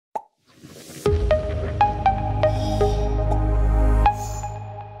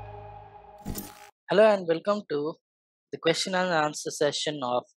Hello and welcome to the question and answer session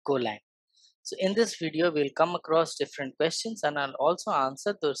of Golang. So in this video, we'll come across different questions and I'll also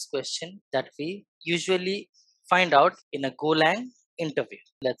answer those questions that we usually find out in a Golang interview.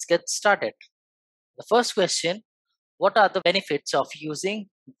 Let's get started. The first question, what are the benefits of using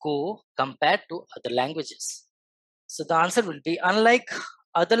Go compared to other languages? So the answer will be unlike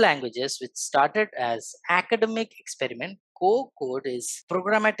other languages which started as academic experiment, Go code is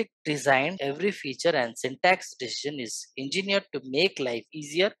programmatic design. Every feature and syntax decision is engineered to make life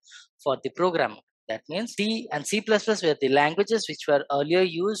easier for the programmer. That means C and C++ were the languages which were earlier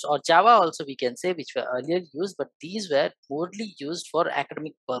used, or Java also we can say, which were earlier used, but these were mostly used for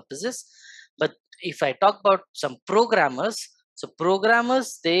academic purposes. But if I talk about some programmers, so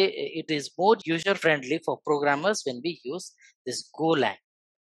programmers, it is more user friendly for programmers when we use this Golang.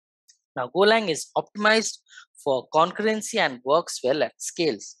 Now Golang is optimized for concurrency and works well at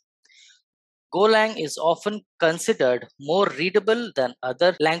scales. Golang is often considered more readable than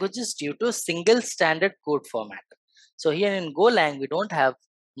other languages due to single standard code format. So here in Golang, we don't have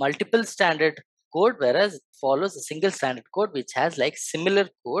multiple standard code, whereas it follows a single standard code which has like similar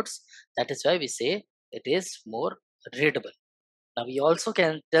codes. That is why we say it is more readable. Now we also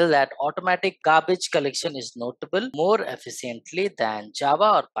can tell that automatic garbage collection is notable more efficiently than Java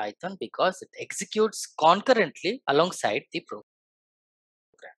or Python because it executes concurrently alongside the program.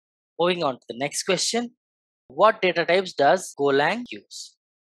 Moving on to the next question. What data types does Golang use?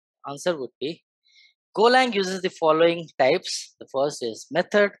 Answer would be Golang uses the following types. The first is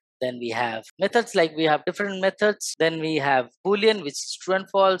method. Then we have methods, like we have different methods. Then we have Boolean, which is true and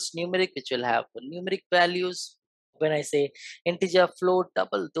false, numeric, which will have numeric values. When I say integer, float,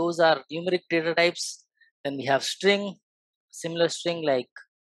 double, those are numeric data types. Then we have string, similar string like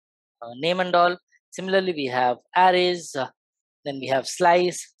name and all. Similarly, we have arrays. Then we have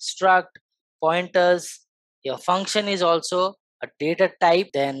slice, struct, pointers. Your function is also a data type.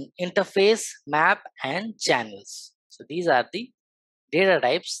 Then interface, map, and channels. So these are the data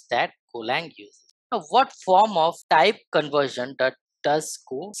types that Golang uses. Now, what form of type conversion does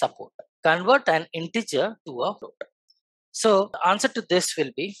Go support? Convert an integer to a float. So the answer to this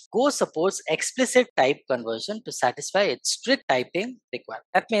will be Go supports explicit type conversion to satisfy its strict typing requirement.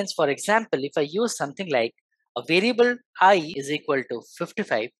 That means, for example, if I use something like a variable I is equal to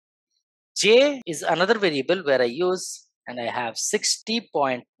 55, J is another variable where I use and I have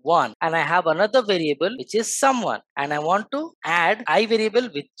 60.1, and I have another variable which is someone, and I want to add I variable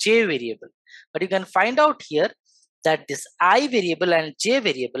with J variable. But you can find out here that this I variable and J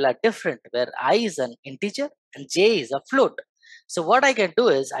variable are different, where I is an integer and J is a float. So what I can do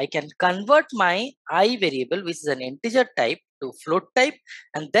is I can convert my I variable, which is an integer type, to float type,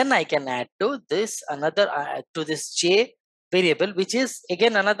 and then I can add to this another to this J variable, which is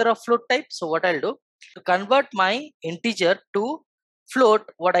again another of float type. So what I'll do to convert my integer to float,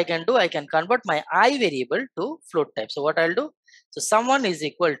 what I can do, I can convert my I variable to float type. So what I'll do, so someone is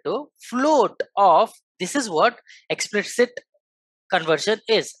equal to float of, this is what explicit conversion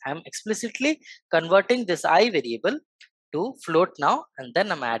is. I'm explicitly converting this I variable to float now, and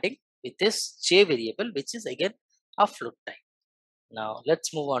then I'm adding with this J variable, which is again a float type. Now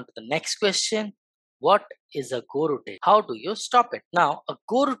let's move on to the next question. What is a gouruitine? How do you stop it? Now, a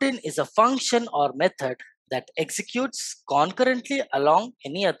gouruitine is a function or method that executes concurrently along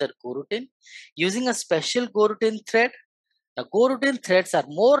any other gouruitine using a special gouruitine thread. Now, gouruitine threads are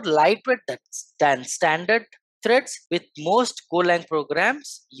more lightweight than standard threads, with most Golang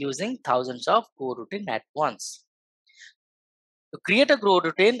programs using thousands of gouruitine at once. To create a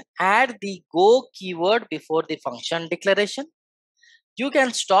gouruitine, add the go keyword before the function declaration. You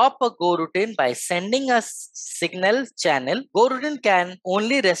can stop a gouruitine by sending a signal channel. Gouruitine can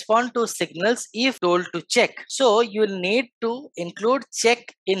only respond to signals if told to check. So you will need to include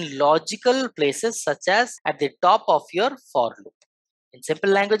check in logical places such as at the top of your for loop. In simple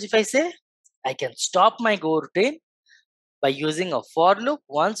language, if I say, I can stop my gouruitine by using a for loop.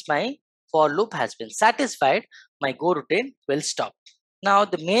 Once my for loop has been satisfied, my gouruitine will stop. Now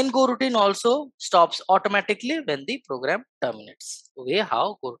the main gouruitine also stops automatically when the program terminates. The way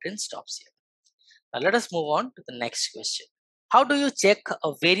how gouruitine stops here. Now let us move on to the next question. How do you check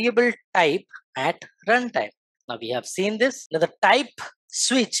a variable type at runtime? Now we have seen this. Now the type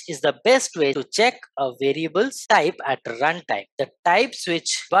switch is the best way to check a variable's type at runtime. The type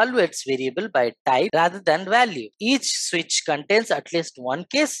switch evaluates variable by type rather than value. Each switch contains at least one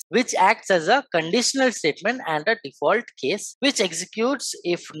case, which acts as a conditional statement, and a default case, which executes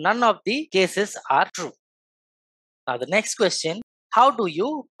if none of the cases are true. Now the next question, how do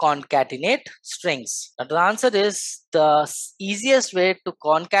you concatenate strings? Now, the answer is the easiest way to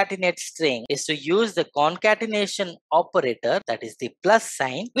concatenate string is to use the concatenation operator, that is the plus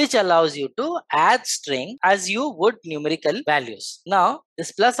sign, which allows you to add string as you would numerical values. Now,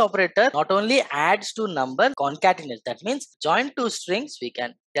 this plus operator not only adds to number, concatenates. That means join two strings, we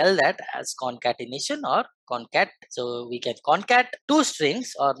can tell that as concatenation or concat. So we can concat two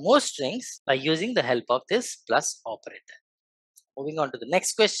strings or more strings by using the help of this plus operator. Moving on to the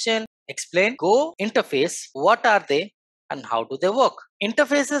next question. Explain Go interface. What are they and how do they work?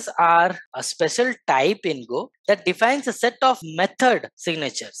 Interfaces are a special type in Go that defines a set of method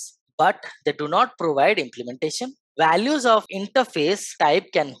signatures, but they do not provide implementation. Values of interface type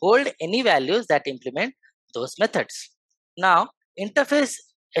can hold any values that implement those methods. Now, interface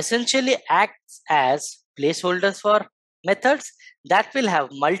essentially acts as placeholders for methods that will have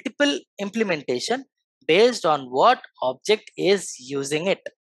multiple implementation based on what object is using it.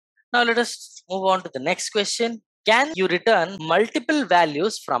 Now let us move on to the next question. Can you return multiple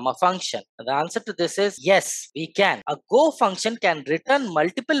values from a function? The answer to this is yes, we can. A Go function can return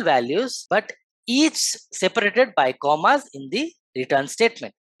multiple values, but each separated by commas in the return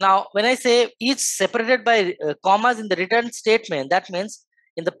statement. Now, when I say each separated by commas in the return statement, that means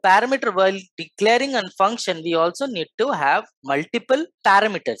in the parameter while declaring a function, we also need to have multiple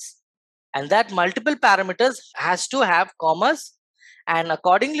parameters. And that multiple parameters has to have commas, and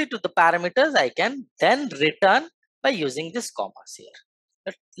accordingly to the parameters I can then return by using this commas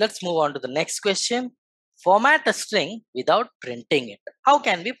here. Let's move on to the next question. Format a string without printing it. How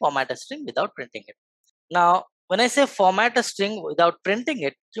can we format a string without printing it? Now, when I say format a string without printing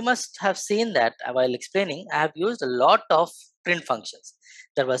it, you must have seen that while explaining, I have used a lot of print functions.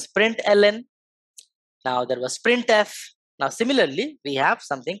 There was println, now there was printf. Now similarly, we have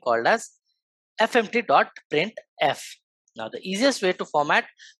something called as fmt.printf. Now the easiest way to format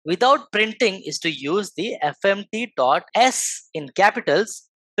without printing is to use the fmt.s in capitals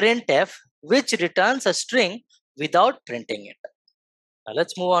printf, which returns a string without printing it. Now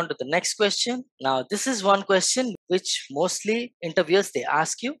let's move on to the next question. Now this is one question which mostly interviewers they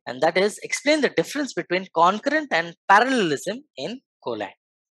ask you, and that is explain the difference between concurrent and parallelism in Golang.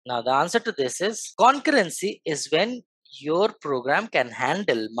 Now the answer to this is concurrency is when your program can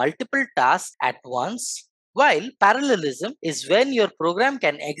handle multiple tasks at once, while parallelism is when your program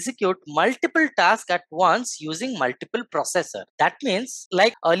can execute multiple tasks at once using multiple processors. That means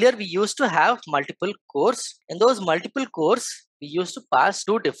like earlier we used to have multiple cores. In those multiple cores, we used to pass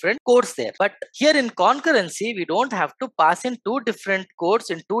two different cores there. But here in concurrency, we don't have to pass in two different cores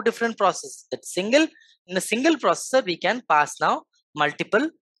in two different processes. In a single processor, we can pass now multiple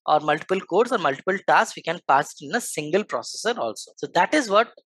cores or multiple tasks we can pass in a single processor also. So that is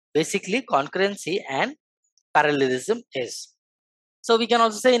what basically concurrency and parallelism is. So we can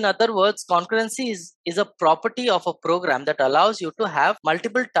also say, in other words, concurrency is a property of a program that allows you to have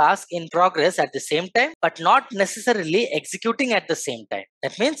multiple tasks in progress at the same time, but not necessarily executing at the same time.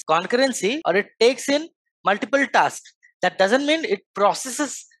 That means concurrency, or it takes in multiple tasks. That doesn't mean it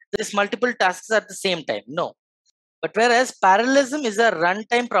processes these multiple tasks at the same time. No. But whereas parallelism is a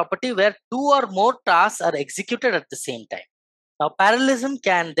runtime property where two or more tasks are executed at the same time. Now, parallelism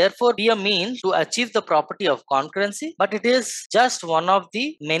can therefore be a means to achieve the property of concurrency, but it is just one of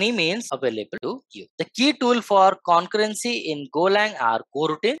the many means available to you. The key tool for concurrency in Golang are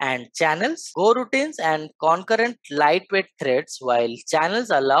gouruitine and channels. Gouroutines and concurrent lightweight threads, while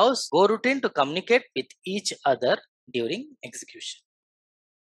channels allows gouruitine to communicate with each other during execution.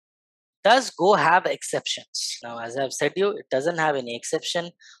 Does Go have exceptions? Now, as I've said you, it doesn't have any exception,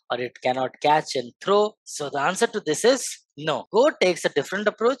 or it cannot catch and throw. So the answer to this is no. Go takes a different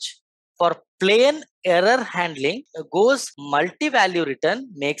approach. For plain error handling, Go's multi-value return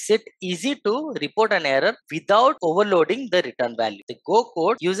makes it easy to report an error without overloading the return value. The Go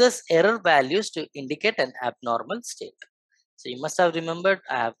code uses error values to indicate an abnormal state. So you must have remembered,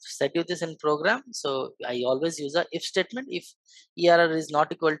 I have said you this in program. So I always use a if statement. If error is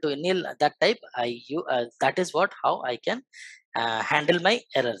not equal to nil, that type, that is how I can handle my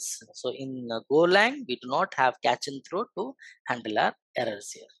errors. So in Golang, we do not have catch and throw to handle our errors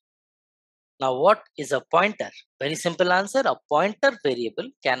here. Now, what is a pointer? Very simple answer. A pointer variable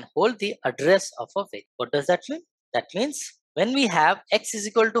can hold the address of a variable. What does that mean? That means when we have x is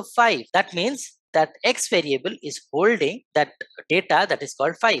equal to 5, that means that x variable is holding that data that is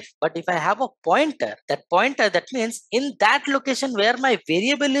called 5. But if I have a pointer, that means in that location where my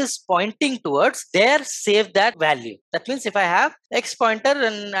variable is pointing towards, there save that value. That means if I have x pointer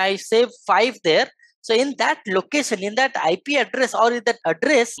and I save 5 there, So in that location, in that IP address or in that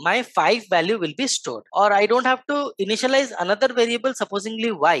address, my 5 value will be stored. Or I don't have to initialize another variable,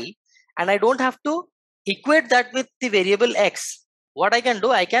 supposingly y, and I don't have to equate that with the variable x. What I can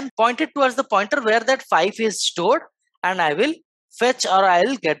do, I can point it towards the pointer where that 5 is stored, and I will fetch or I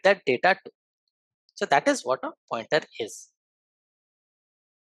will get that data to. So that is what a pointer is.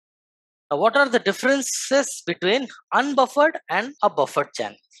 Now, what are the differences between unbuffered and a buffered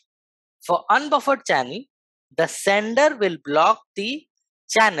channel? For unbuffered channel, the sender will block the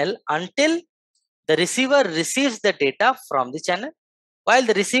channel until the receiver receives the data from the channel, while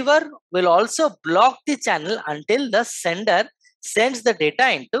the receiver will also block the channel until the sender sends the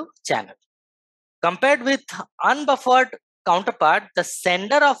data into channel. Compared with unbuffered counterpart, the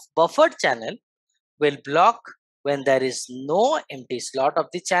sender of buffered channel will block when there is no empty slot of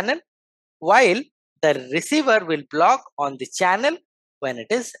the channel, while the receiver will block on the channel when it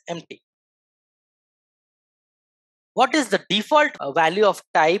is empty. What is the default value of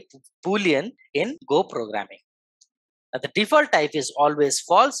type Boolean in Go programming? The default type is always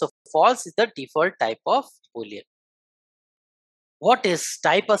false, so false is the default type of Boolean. What is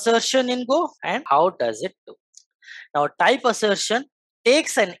type assertion in Go and how does it do? Now, type assertion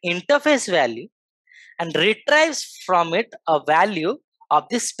takes an interface value and retrieves from it a value of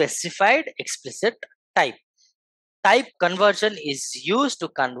the specified explicit type. Type conversion is used to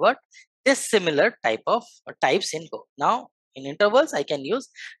convert this similar type of types in Go. Now, in intervals, I can use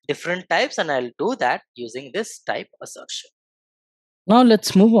different types, and I'll do that using this type assertion. Now,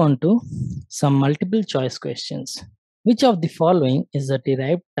 let's move on to some multiple choice questions. Which of the following is a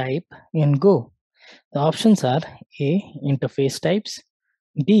derived type in Go? The options are A. Interface types,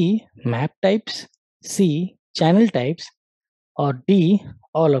 B. Map types, C. Channel types, or D.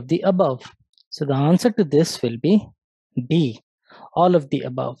 All of the above. So the answer to this will be D. All of the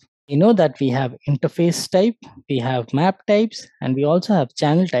above. We know that we have interface type, we have map types, and we also have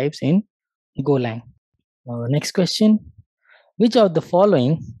channel types in Golang. Now the next question. Which of the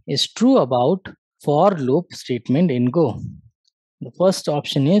following is true about for loop statement in Go? The first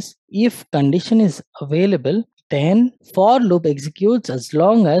option is if condition is available, then for loop executes as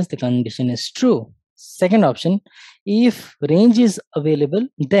long as the condition is true. Second option, if range is available,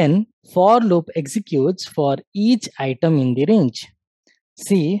 then for loop executes for each item in the range.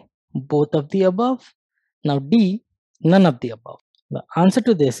 C, both of the above. Now D, none of the above. The answer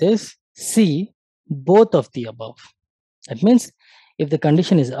to this is C, both of the above. That means if the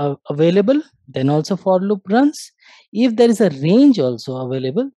condition is available, then also for loop runs. If there is a range also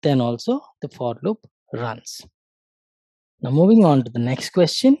available, then also the for loop runs. Now moving on to the next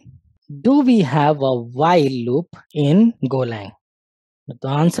question. Do we have a while loop in Golang? The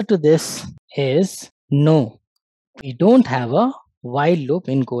answer to this is no. We don't have a while loop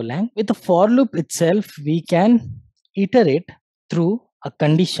in Golang. With the for loop itself, we can iterate through a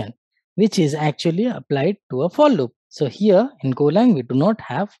condition which is actually applied to a for loop. So here in Golang, we do not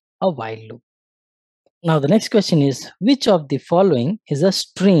have a while loop. Now the next question is, which of the following is a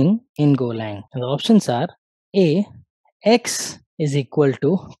string in Golang? And the options are A, x is equal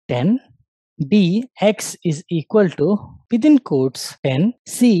to 10, B, x is equal to within quotes 10,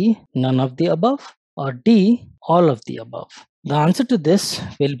 C, none of the above, or D, all of the above. The answer to this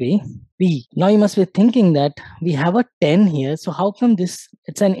will be B. Now you must be thinking that we have a 10 here, so how come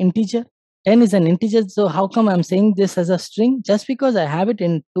it's an integer? 10 is an integer, so how come I'm saying this as a string? Just because I have it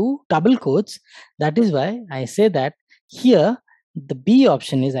in two double quotes, that is why I say that here the B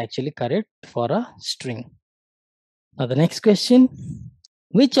option is actually correct for a string. Now the next question,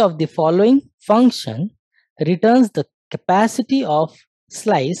 which of the following function returns the capacity of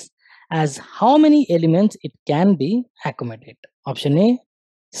slice as how many elements it can be accommodated? Option A,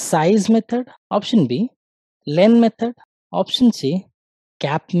 size method. Option B, len method. Option C,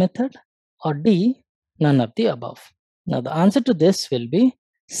 cap method. Or D, none of the above. Now the answer to this will be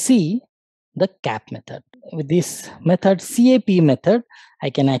C, the cap method. With this method, CAP method, I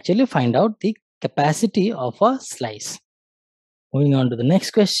can actually find out the capacity of a slice. Moving on to the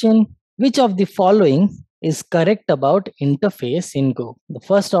next question. Which of the following is correct about interface in Go? The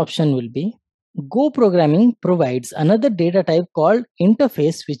first option will be Go programming provides another data type called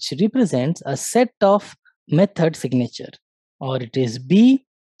interface which represents a set of method signature. Or it is B,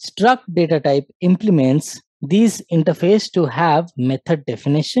 struct data type implements these interface to have method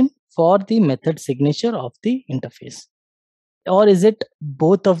definition for the method signature of the interface. Or is it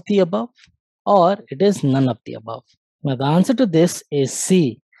both of the above? Or it is none of the above? Now the answer to this is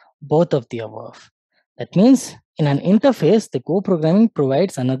C, both of the above. That means in an interface, the Go programming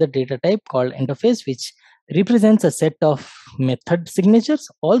provides another data type called interface which represents a set of method signatures.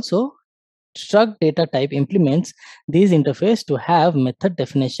 Also, struct data type implements these interface to have method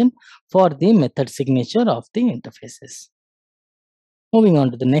definition for the method signature of the interfaces. Moving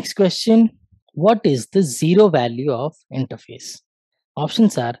on to the next question. What is the zero value of interface?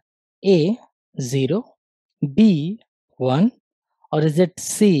 Options are A 0, B 1, or is it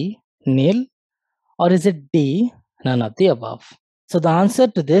C nil, or is it D none of the above? So the answer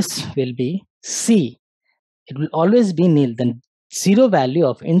to this will be C. It will always be nil. The zero value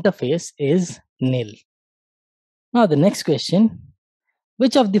of interface is nil. Now the next question.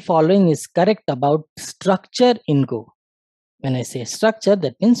 Which of the following is correct about structure in Go? When I say structure,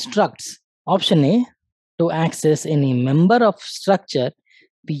 that means structs. Option A, to access any member of structure,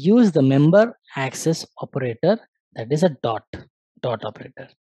 we use the member access operator, that is a dot operator.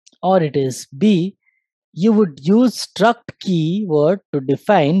 Or it is B, you would use struct keyword to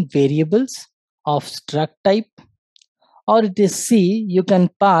define variables of struct type. Or it is C, you can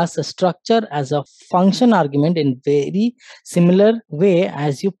pass a structure as a function argument in very similar way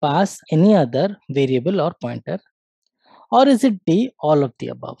as you pass any other variable or pointer. Or is it D, all of the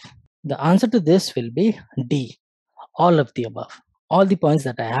above? The answer to this will be D, all of the above. All the points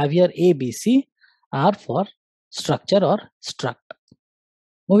that I have here, A, B, C, are for structure or struct.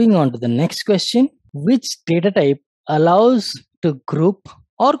 Moving on to the next question. Which data type allows to group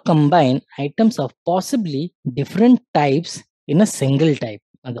or combine items of possibly different types in a single type?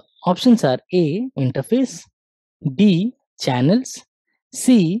 And the options are A, interface, B, channels,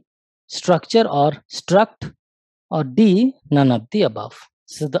 C, structure or struct, or D, none of the above.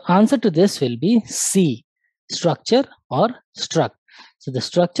 So the answer to this will be C, structure or struct. So the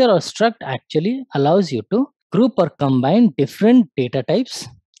structure or struct actually allows you to group or combine different data types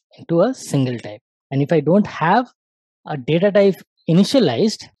into a single type. And if I don't have a data type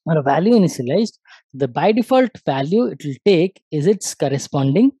initialized or a value initialized, the by default value it will take is its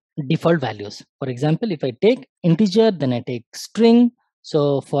corresponding default values. For example, if I take integer, then I take string.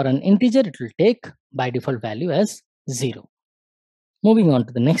 So for an integer, it will take by default value as 0. Moving on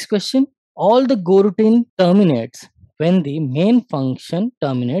to the next question. All the gouruitine terminates when the main function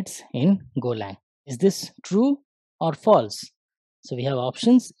terminates in Golang. Is this true or false? So we have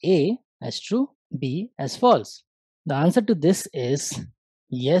options A as true, B as false. The answer to this is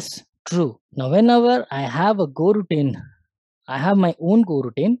yes, true. Now whenever I have a gouruitine, I have my own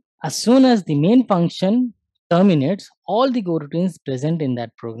gouruitine. As soon as the main function terminates, all the gouroutines present in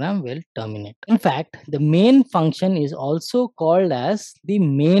that program will terminate. In fact, the main function is also called as the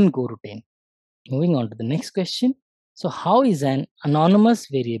main gouroutine. Moving on to the next question. So how is an anonymous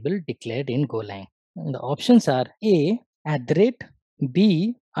variable declared in Golang? And the options are A, @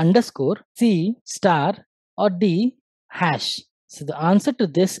 B, underscore, C, star, or D, hash. So the answer to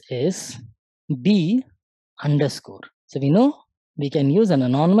this is B, underscore. So we know we can use an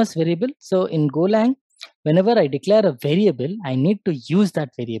anonymous variable. So in Golang, whenever I declare a variable, I need to use that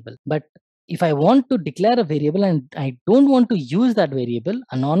variable. But if I want to declare a variable and I don't want to use that variable,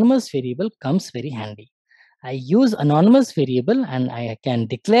 anonymous variable comes very handy. I use anonymous variable and I can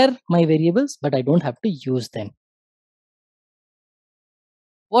declare my variables, but I don't have to use them.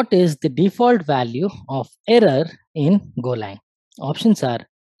 What is the default value of error in Golang? Options are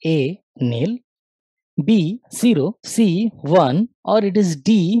A, nil, B, 0, C, 1, or it is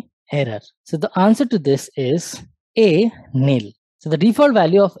D, error. So the answer to this is A, nil. So the default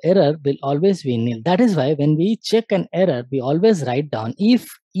value of error will always be nil. That is why when we check an error, we always write down if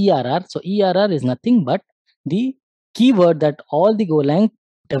ERR. So ERR is nothing but the keyword that all the Golang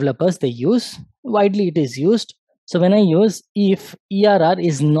developers they use. Widely it is used. So when I use if ERR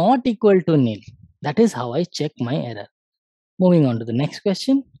is not equal to nil, that is how I check my error. Moving on to the next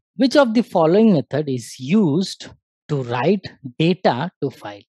question. Which of the following method is used to write data to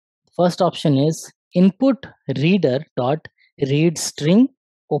file? First option is input reader dot read string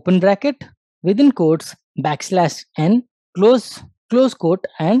open bracket within quotes \n close quote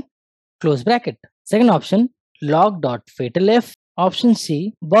and close bracket. Second option log dot fatalf. Option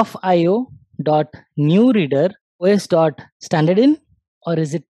C buffio dot new reader os dot standardin, or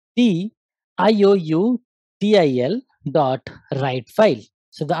is it D ioutil dot write file?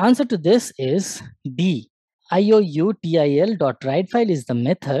 So the answer to this is D. ioutil dot write file is the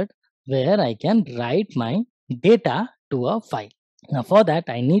method where I can write my data to a file. Now for that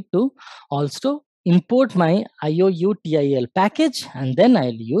I need to also import my ioutil package and then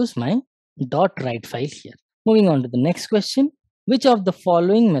I'll use my dot write file here. Moving on to the next question. Which of the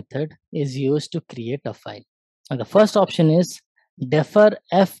following method is used to create a file? Now the first option is defer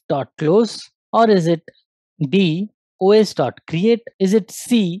f dot close, or is it B os.create? Is it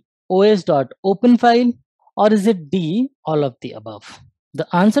C os.open file, or is it D all of the above? The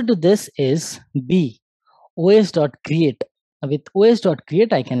answer to this is B, os.create. With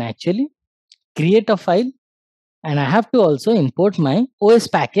os.create, I can actually create a file, and I have to also import my OS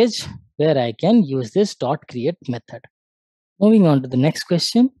package where I can use this .create method. Moving on to the next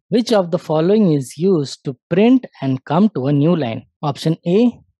question. Which of the following is used to print and come to a new line? Option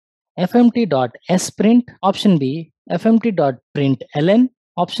A, fmt.sprint. Option B, fmt.println.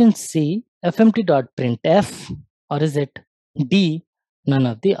 Option C, fmt.printf. Or is it D, none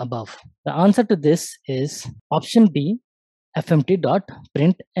of the above? The answer to this is option B,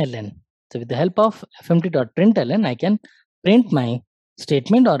 fmt.println. So with the help of fmt.println, I can print my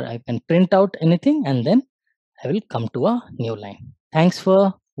statement, or I can print out anything, and then I will come to a new line. Thanks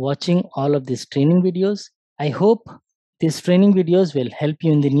for watching all of these training videos. I hope these training videos will help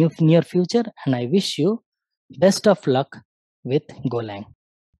you in the near future, and I wish you best of luck with Golang.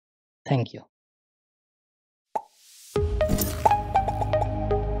 Thank you.